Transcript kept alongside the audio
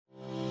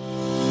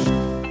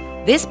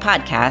This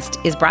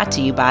podcast is brought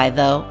to you by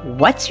the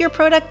What's Your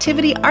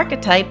Productivity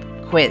Archetype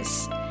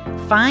quiz.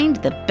 Find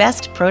the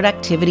best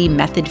productivity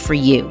method for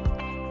you.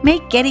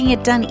 Make getting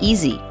it done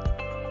easy.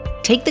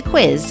 Take the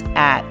quiz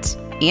at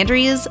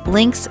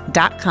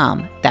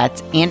AndreasLinks.com.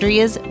 That's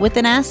Andreas with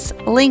an S,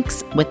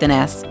 links with an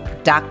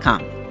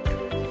S.com.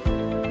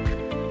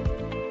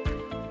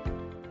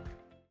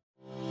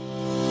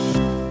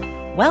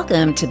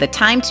 Welcome to the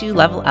Time to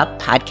Level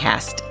Up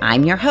podcast.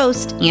 I'm your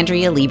host,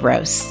 Andrea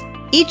Libros.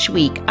 Each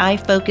week, I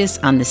focus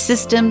on the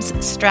systems,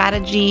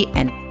 strategy,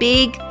 and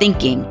big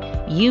thinking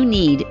you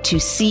need to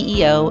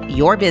CEO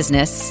your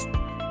business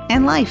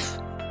and life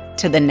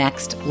to the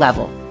next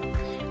level.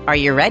 Are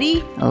you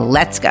ready?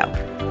 Let's go.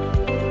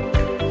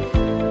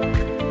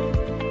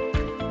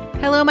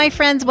 Hello, my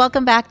friends.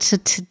 Welcome back to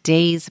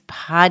today's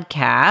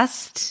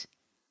podcast.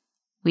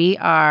 We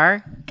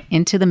are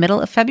into the middle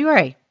of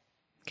February.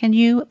 Can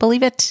you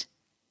believe it?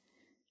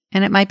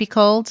 And it might be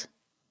cold,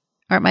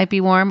 or it might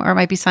be warm, or it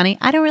might be sunny.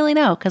 I don't really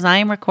know because I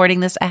am recording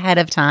this ahead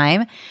of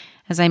time.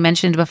 As I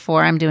mentioned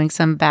before, I'm doing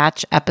some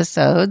batch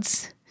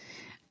episodes.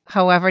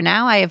 However,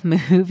 now I have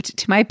moved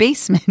to my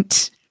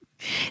basement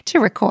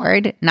to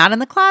record, not in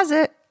the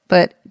closet,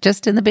 but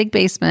just in the big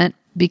basement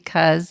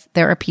because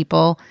there are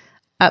people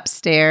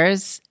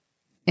upstairs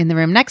in the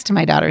room next to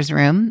my daughter's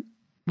room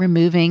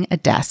removing a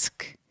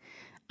desk.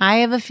 I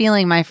have a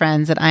feeling, my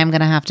friends, that I'm going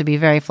to have to be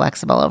very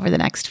flexible over the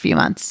next few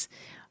months.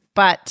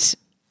 But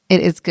it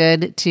is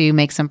good to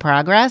make some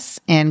progress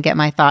and get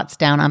my thoughts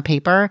down on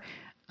paper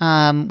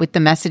with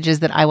the messages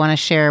that I want to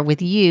share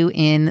with you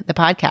in the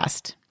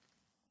podcast.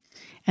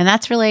 And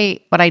that's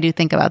really what I do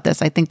think about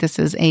this. I think this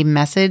is a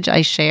message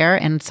I share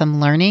and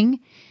some learning,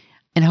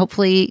 and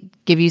hopefully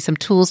give you some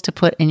tools to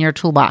put in your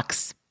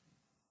toolbox.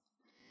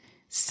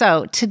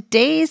 So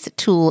today's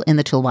tool in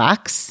the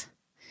toolbox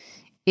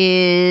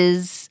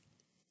is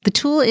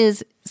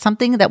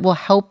something that will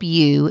help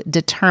you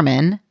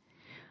determine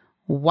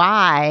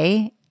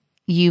why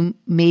you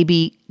may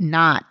be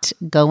not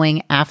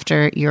going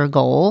after your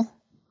goal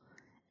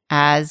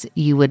as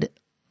you would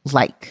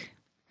like.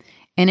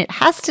 And it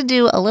has to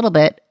do a little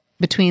bit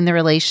between the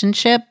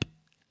relationship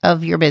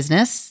of your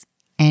business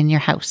and your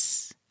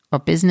house, or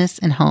business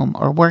and home,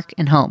 or work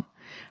and home,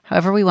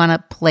 however we want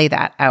to play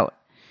that out.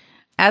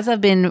 As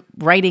I've been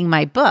writing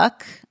my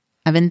book,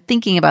 I've been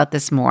thinking about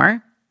this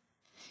more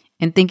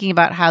and thinking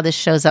about how this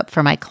shows up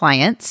for my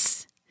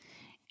clients.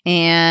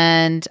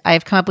 And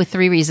I've come up with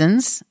 3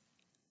 reasons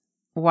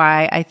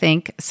why I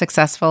think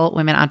successful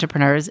women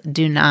entrepreneurs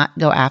do not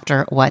go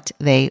after what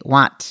they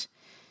want.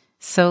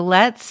 So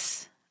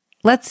let's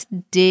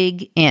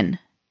dig in.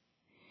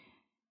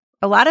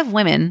 A lot of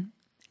women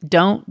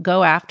don't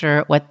go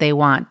after what they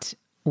want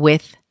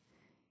with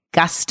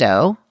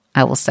gusto,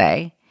 I will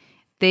say.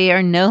 They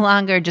are no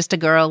longer just a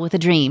girl with a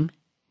dream.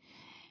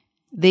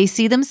 They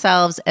see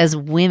themselves as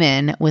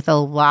women with a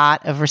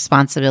lot of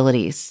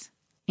responsibilities.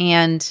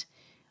 And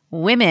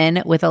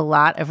women with a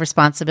lot of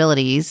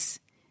responsibilities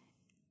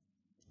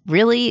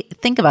really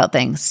think about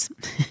things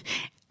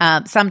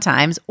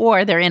sometimes,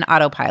 or they're in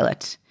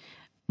autopilot.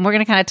 And we're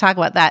going to kind of talk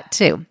about that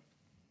too.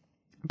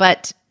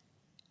 But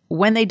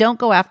when they don't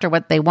go after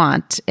what they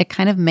want, it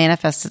kind of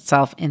manifests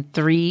itself in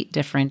 3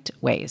 different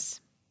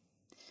ways.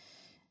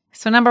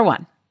 So number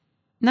one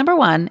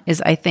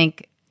is, I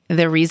think,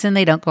 the reason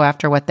they don't go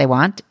after what they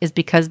want is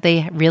because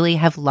they really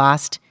have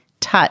lost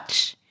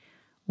touch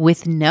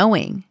with the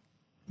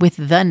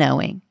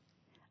knowing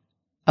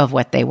of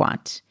what they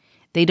want.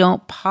 They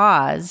don't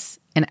pause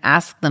and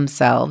ask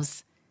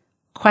themselves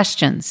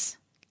questions.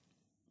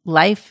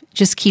 Life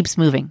just keeps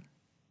moving,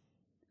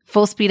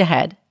 full speed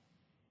ahead.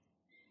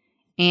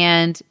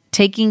 And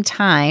taking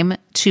time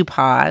to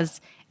pause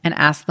and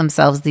ask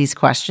themselves these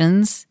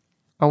questions,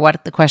 or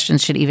what the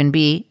questions should even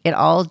be, it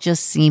all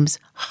just seems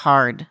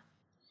hard.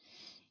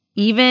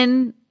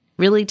 Even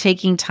really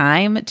taking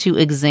time to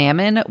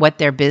examine what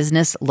their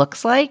business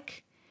looks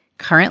like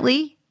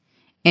currently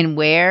and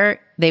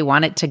where they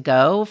want it to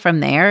go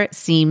from there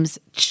seems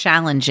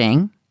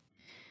challenging,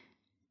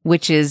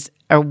 which is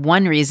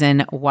one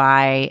reason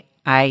why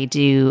I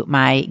do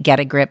my Get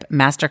a Grip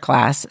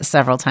Masterclass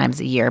several times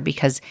a year,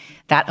 because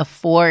that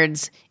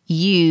affords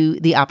you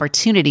the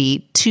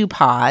opportunity to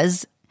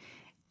pause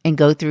and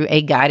go through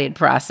a guided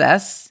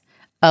process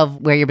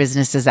of where your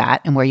business is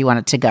at and where you want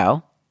it to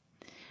go.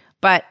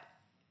 But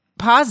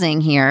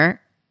pausing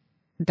here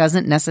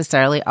doesn't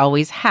necessarily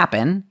always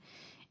happen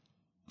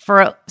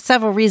for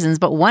several reasons,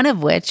 but one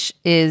of which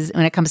is,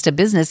 when it comes to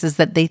business, is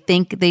that they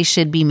think they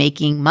should be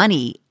making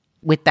money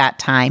with that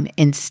time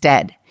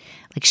instead.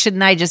 Like,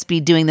 shouldn't I just be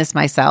doing this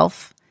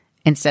myself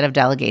instead of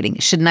delegating?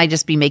 Shouldn't I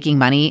just be making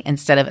money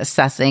instead of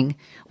assessing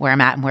where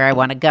I'm at and where I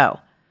want to go?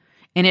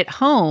 And at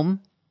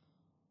home,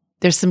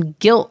 there's some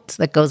guilt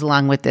that goes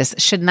along with this.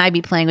 Shouldn't I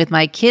be playing with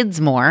my kids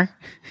more?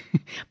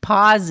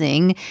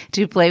 Pausing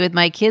to play with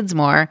my kids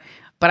more,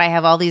 but I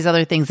have all these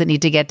other things that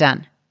need to get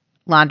done.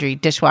 Laundry,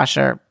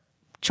 dishwasher,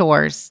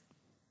 chores,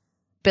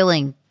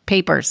 billing,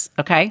 papers,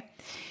 okay?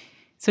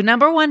 So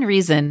number one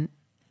reason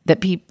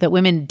that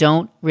women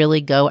don't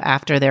really go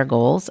after their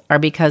goals are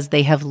because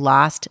they have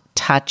lost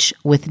touch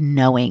with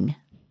knowing.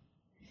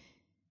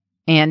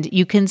 And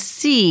you can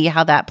see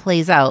how that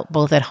plays out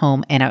both at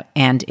home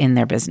and in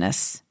their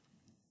business.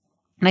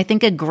 And I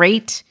think a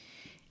great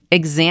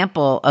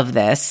example of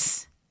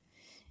this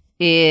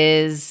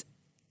is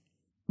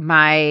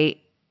my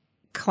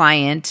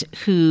client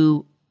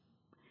who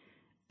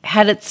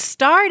had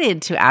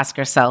started to ask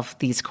herself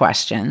these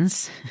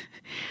questions,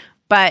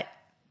 but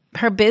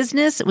her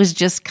business was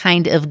just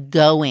kind of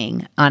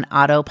going on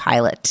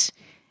autopilot.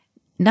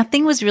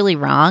 Nothing was really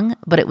wrong,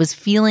 but it was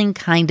feeling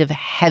kind of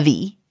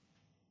heavy.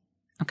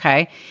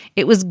 Okay?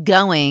 It was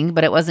going,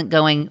 but it wasn't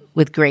going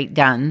with great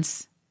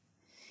guns.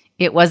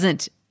 It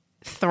wasn't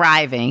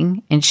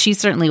thriving, and she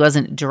certainly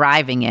wasn't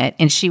driving it,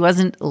 and she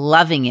wasn't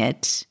loving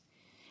it,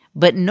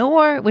 but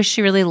nor was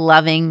she really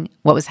loving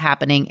what was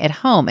happening at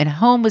home. And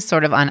home was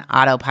sort of on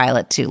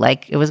autopilot too,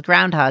 like it was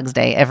Groundhog's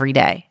Day every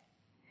day.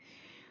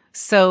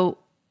 So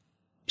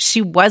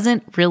she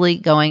wasn't really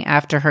going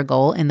after her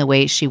goal in the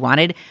way she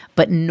wanted,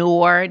 but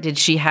nor did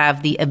she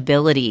have the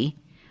ability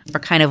or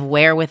kind of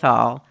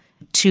wherewithal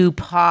to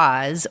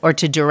pause or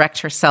to direct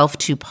herself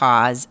to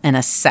pause and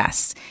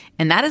assess.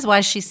 And that is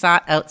why she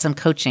sought out some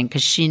coaching,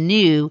 because she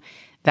knew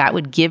that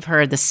would give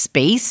her the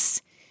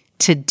space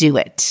to do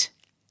it.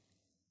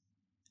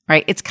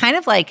 Right? It's kind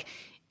of like,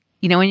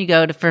 when you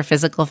go for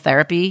physical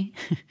therapy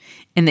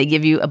and they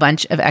give you a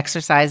bunch of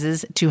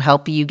exercises to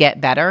help you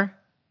get better,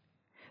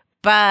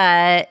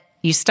 but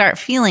you start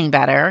feeling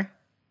better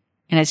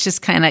and it's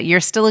just kind of, you're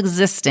still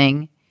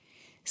existing.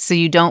 So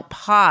you don't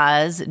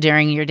pause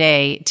during your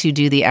day to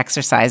do the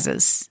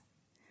exercises.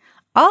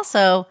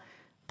 Also,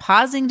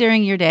 pausing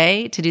during your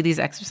day to do these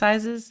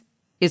exercises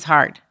is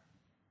hard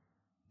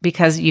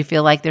because you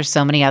feel like there's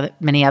so many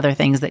other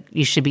things that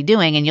you should be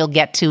doing, and you'll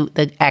get to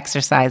the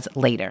exercise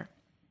later.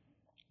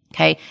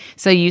 Okay?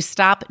 So you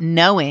stop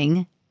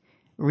knowing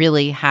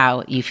really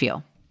how you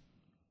feel.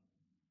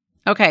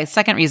 Okay,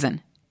 second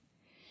reason.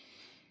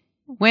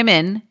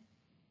 Women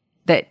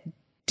that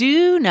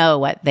do know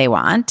what they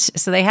want,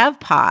 so they have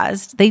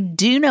paused, they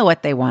do know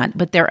what they want,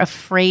 but they're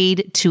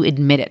afraid to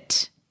admit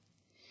it.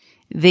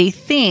 They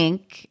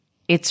think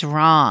it's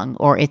wrong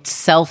or it's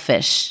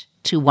selfish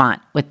to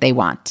want what they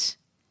want.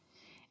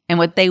 And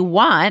what they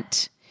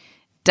want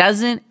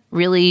doesn't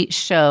really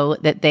show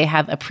that they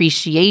have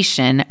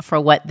appreciation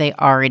for what they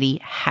already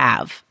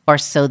have, or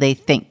so they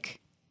think.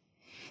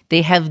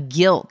 They have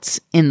guilt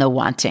in the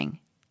wanting,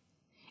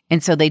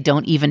 and so they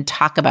don't even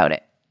talk about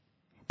it.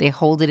 They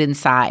hold it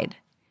inside.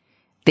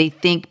 They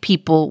think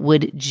people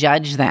would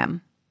judge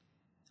them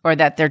or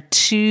that they're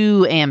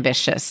too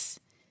ambitious.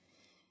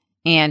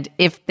 And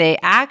if they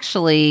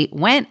actually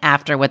went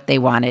after what they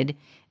wanted,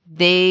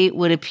 they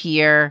would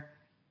appear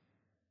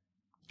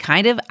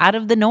kind of out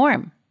of the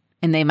norm,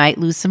 and they might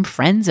lose some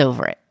friends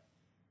over it.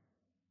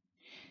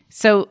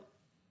 So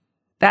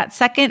that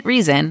second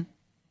reason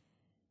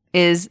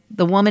is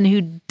the woman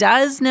who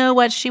does know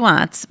what she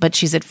wants, but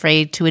she's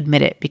afraid to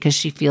admit it because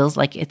she feels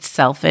like it's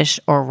selfish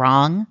or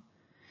wrong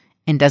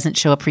and doesn't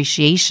show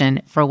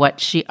appreciation for what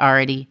she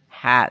already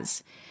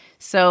has.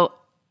 So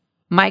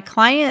my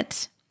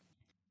client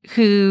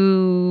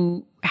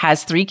who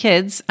has 3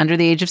 kids under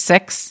the age of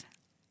 6,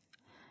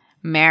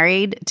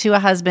 married to a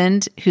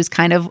husband who's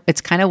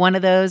it's kind of one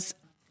of those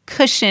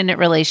cushion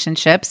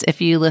relationships. If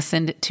you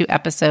listened to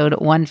episode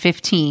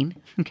 115,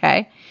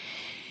 okay,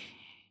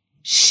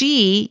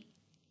 she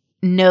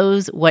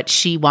knows what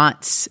she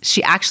wants.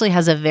 She actually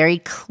has a very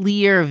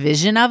clear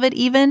vision of it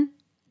even.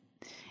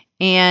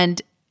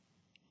 And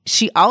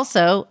she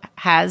also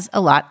has a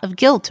lot of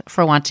guilt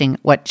for wanting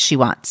what she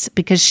wants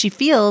because she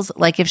feels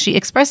like if she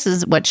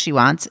expresses what she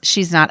wants,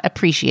 she's not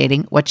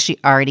appreciating what she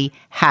already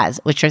has,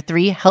 which are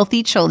 3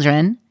 healthy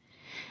children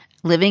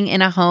living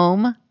in a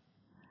home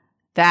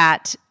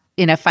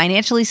in a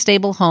financially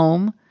stable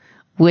home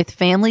with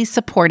families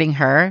supporting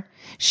her.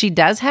 She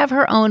does have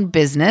her own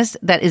business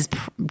that is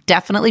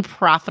definitely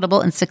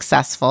profitable and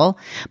successful,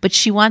 but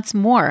she wants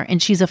more,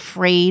 and she's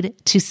afraid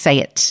to say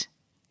it.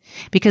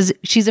 Because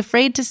she's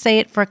afraid to say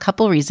it for a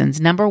couple reasons.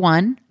 Number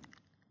 1,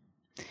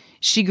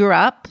 she grew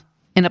up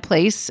in a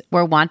place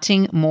where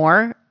wanting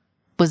more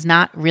was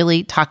not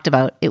really talked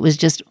about. It was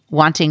just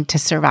wanting to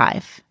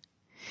survive.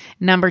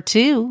 Number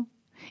 2,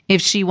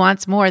 if she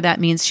wants more,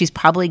 that means she's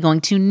probably going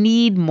to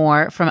need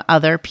more from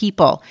other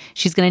people.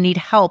 She's going to need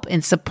help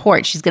and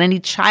support. She's going to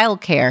need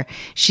childcare.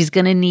 She's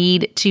going to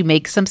need to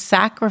make some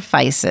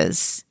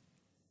sacrifices.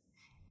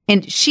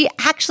 And she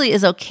actually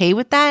is okay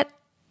with that,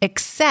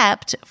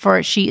 except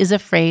for she is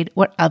afraid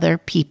what other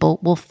people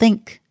will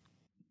think.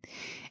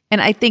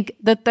 And I think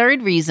the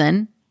third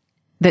reason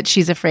that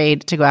she's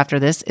afraid to go after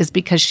this is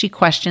because she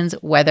questions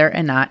whether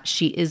or not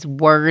she is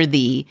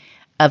worthy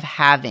of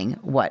having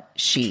what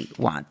she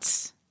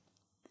wants.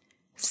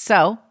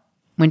 So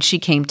when she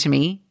came to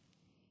me,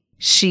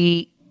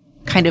 she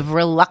kind of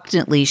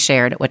reluctantly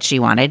shared what she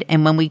wanted.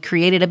 And when we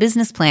created a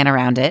business plan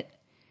around it,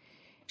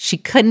 she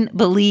couldn't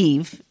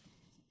believe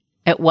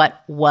at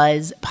what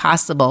was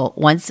possible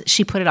once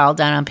she put it all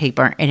down on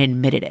paper and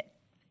admitted it.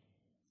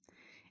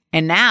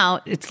 And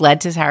now it's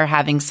led to her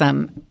having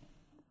some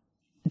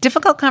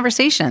difficult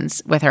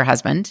conversations with her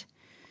husband,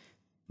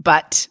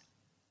 but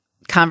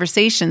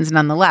conversations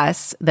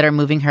nonetheless that are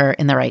moving her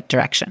in the right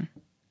direction.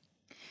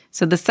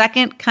 So the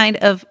second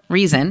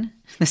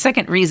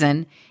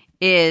reason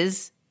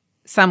is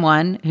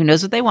someone who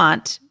knows what they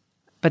want,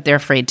 but they're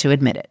afraid to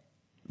admit it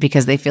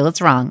because they feel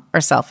it's wrong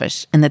or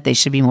selfish and that they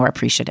should be more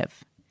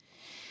appreciative.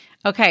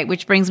 Okay,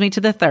 which brings me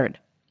to the third.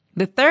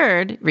 The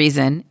third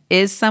reason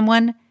is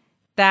someone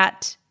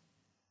that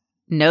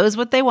knows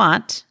what they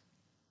want,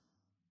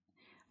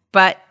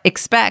 but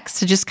expects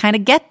to just kind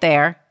of get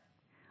there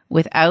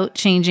without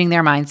changing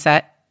their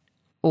mindset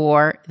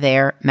or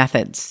their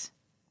methods.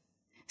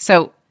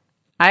 So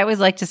I always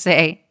like to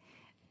say,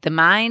 the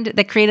mind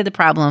that created the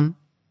problem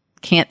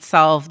can't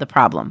solve the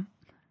problem.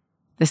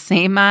 The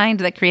same mind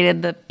that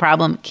created the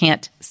problem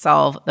can't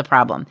solve the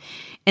problem.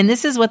 And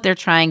this is what they're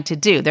trying to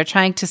do. They're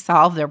trying to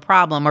solve their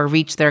problem or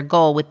reach their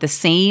goal with the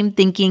same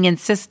thinking and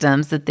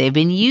systems that they've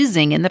been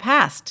using in the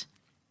past.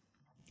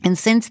 And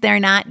since they're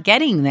not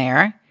getting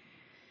there,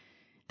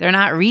 they're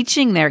not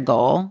reaching their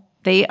goal,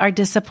 they are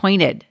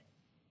disappointed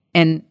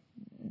and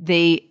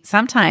they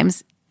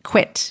sometimes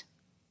quit.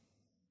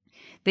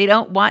 They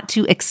don't want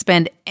to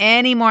expend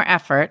any more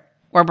effort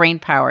or brain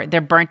power. They're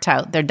burnt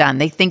out. They're done.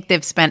 They think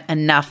they've spent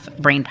enough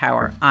brain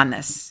power on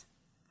this.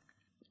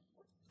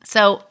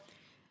 So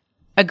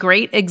a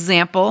great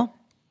example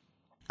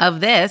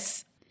of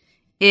this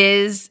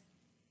is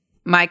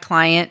my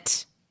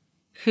client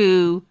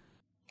who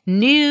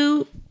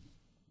knew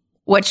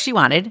what she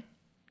wanted.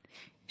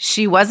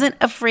 She wasn't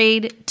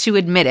afraid to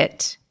admit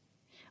it,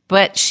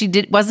 but she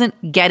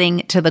wasn't getting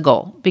to the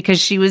goal because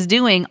she was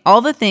doing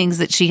all the things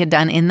that she had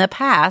done in the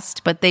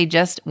past, but they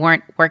just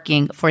weren't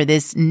working for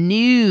this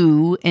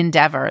new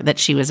endeavor that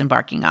she was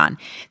embarking on.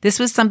 This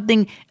was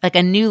something like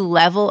a new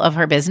level of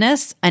her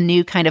business, a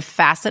new kind of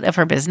facet of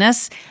her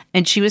business,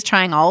 and she was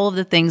trying all of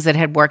the things that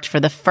had worked for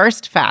the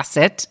first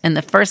facet and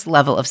the first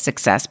level of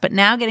success. But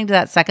now getting to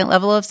that second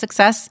level of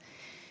success,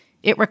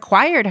 it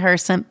required her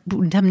some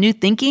new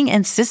thinking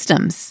and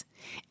systems,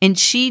 and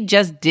she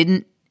just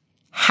didn't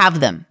have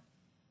them.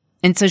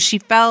 And so she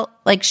felt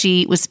like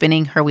she was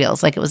spinning her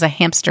wheels, like it was a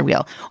hamster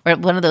wheel or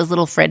one of those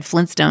little Fred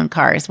Flintstone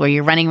cars where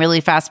you're running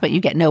really fast, but you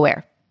get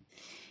nowhere.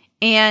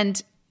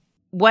 And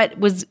what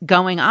was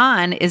going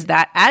on is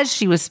that as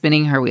she was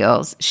spinning her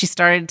wheels, she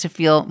started to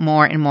feel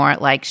more and more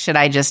like, should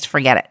I just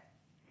forget it?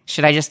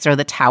 Should I just throw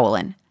the towel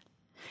in?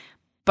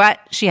 But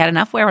she had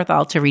enough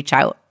wherewithal to reach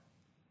out.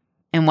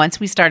 And once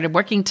we started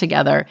working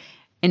together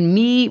and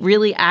me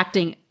really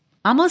acting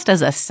almost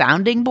as a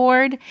sounding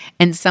board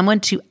and someone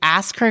to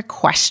ask her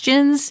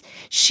questions,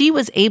 she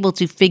was able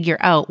to figure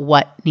out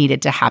what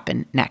needed to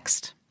happen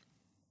next.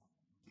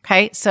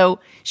 Okay, so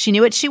she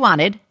knew what she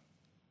wanted.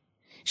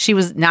 She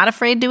was not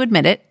afraid to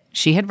admit it.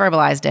 She had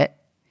verbalized it,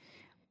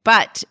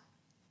 but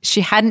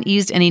she hadn't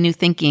used any new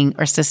thinking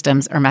or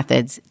systems or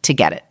methods to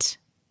get it.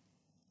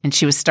 And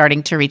she was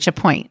starting to reach a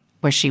point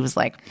where she was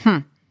like,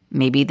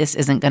 maybe this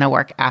isn't going to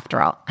work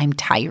after all. I'm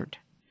tired.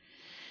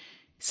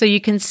 So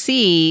you can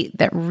see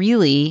that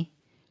really,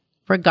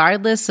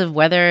 regardless of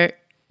whether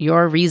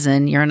your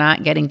reason you're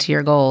not getting to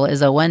your goal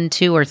is a 1,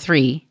 2, or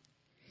 3,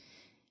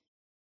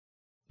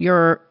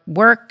 your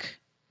work,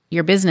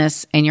 your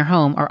business, and your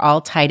home are all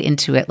tied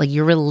into it. Like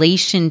your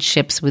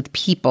relationships with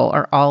people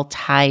are all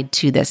tied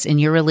to this, and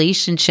your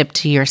relationship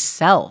to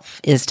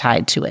yourself is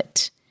tied to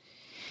it.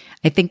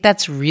 I think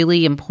that's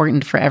really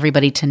important for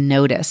everybody to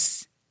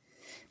notice.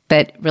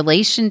 That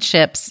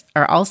relationships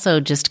are also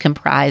just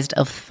comprised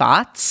of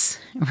thoughts,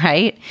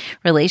 right?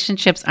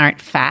 Relationships aren't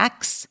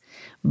facts,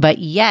 but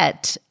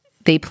yet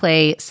they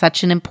play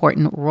such an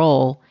important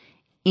role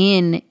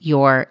in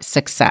your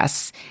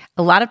success.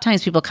 A lot of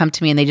times people come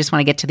to me and they just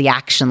want to get to the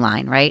action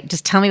line, right?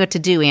 Just tell me what to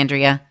do,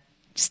 Andrea.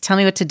 Just tell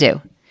me what to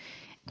do.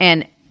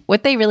 And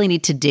what they really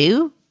need to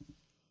do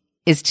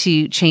is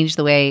to change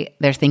the way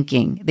they're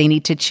thinking. They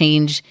need to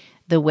change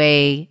the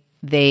way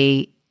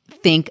they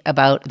think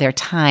about their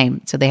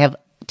time so they have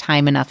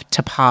time enough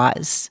to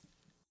pause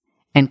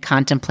and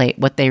contemplate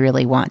what they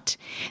really want.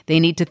 They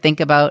need to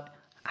think about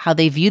how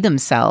they view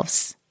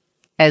themselves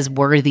as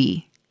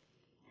worthy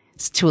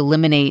to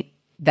eliminate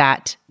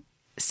that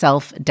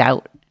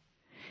self-doubt.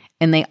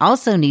 And they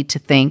also need to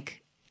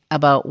think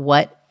about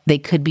what they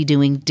could be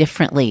doing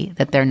differently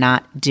that they're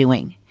not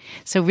doing.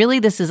 So really,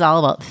 this is all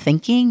about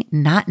thinking,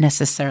 not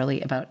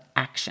necessarily about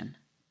action.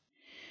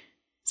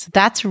 So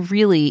that's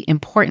really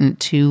important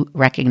to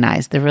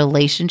recognize the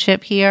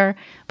relationship here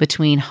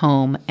between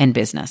home and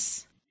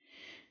business.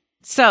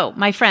 So,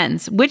 my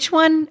friends, which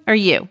one are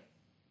you?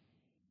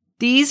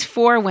 These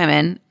 4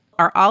 women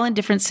are all in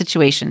different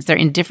situations. They're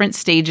in different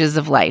stages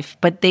of life,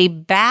 but they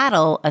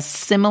battle a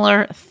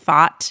similar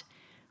thought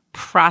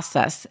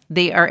process.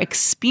 They are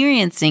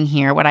experiencing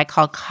here what I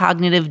call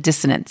cognitive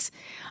dissonance.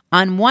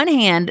 On one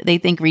hand, they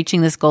think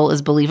reaching this goal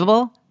is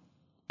believable,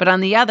 but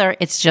on the other,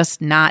 it's just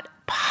not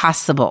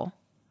possible.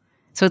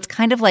 So it's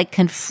kind of like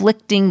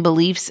conflicting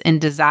beliefs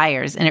and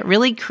desires, and it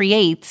really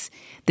creates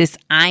this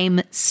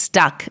I'm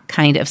stuck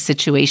kind of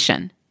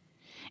situation.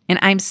 And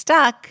I'm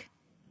stuck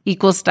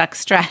equals stuck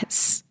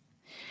stress,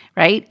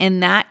 right?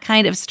 And that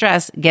kind of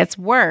stress gets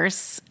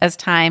worse as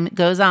time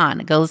goes on.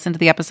 Go listen to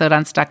the episode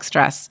on stuck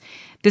stress.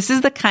 This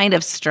is the kind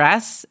of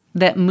stress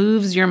that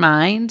moves your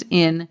mind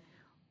in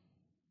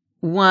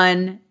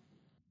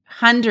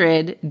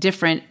 100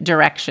 different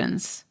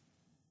directions.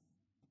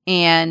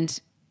 And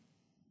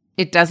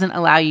it doesn't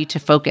allow you to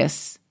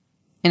focus.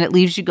 And it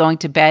leaves you going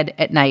to bed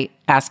at night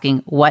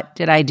asking, what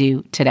did I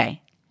do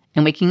today?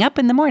 And waking up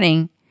in the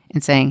morning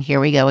and saying, here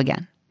we go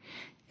again.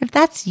 If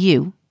that's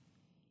you,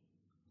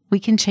 we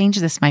can change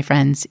this, my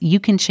friends. You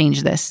can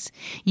change this.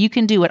 You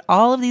can do what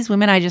all of these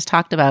women I just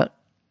talked about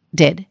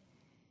did.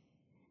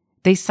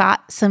 They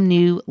sought some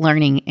new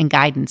learning and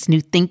guidance,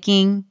 new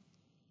thinking,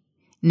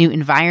 new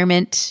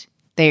environment.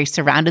 They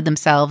surrounded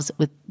themselves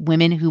with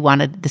women who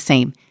wanted the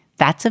same.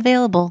 That's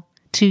available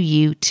to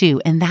you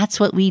too. And that's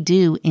what we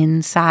do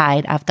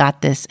inside I've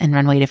Got This and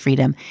Runway to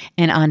Freedom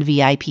and on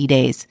VIP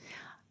days.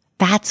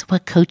 That's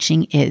what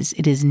coaching is.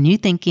 It is new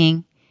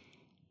thinking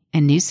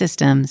and new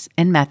systems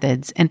and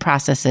methods and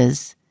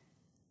processes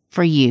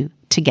for you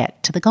to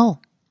get to the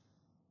goal.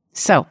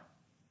 So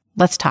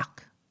let's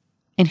talk.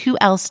 And who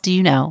else do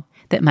you know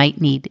that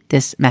might need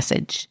this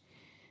message?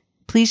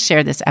 Please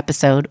share this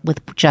episode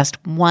with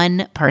just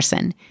one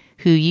person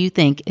who you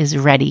think is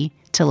ready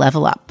to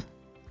level up,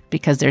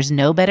 because there's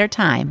no better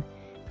time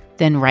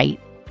than right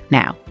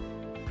now.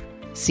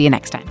 See you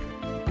next time.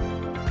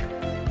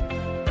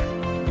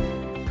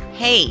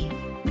 Hey,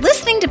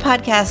 listening to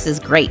podcasts is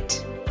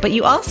great, but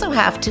you also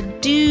have to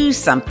do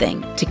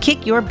something to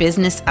kick your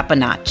business up a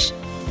notch.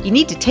 You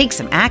need to take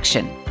some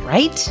action,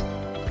 right?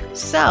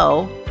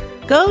 So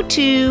go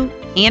to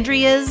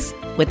Andrea's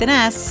with an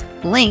S,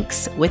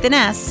 links with an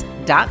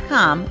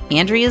S.com,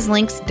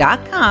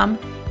 andreaslinks.com,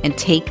 and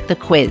take the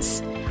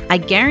quiz. I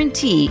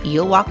guarantee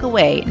you'll walk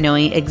away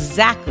knowing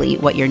exactly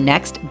what your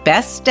next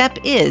best step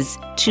is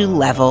to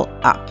level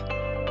up.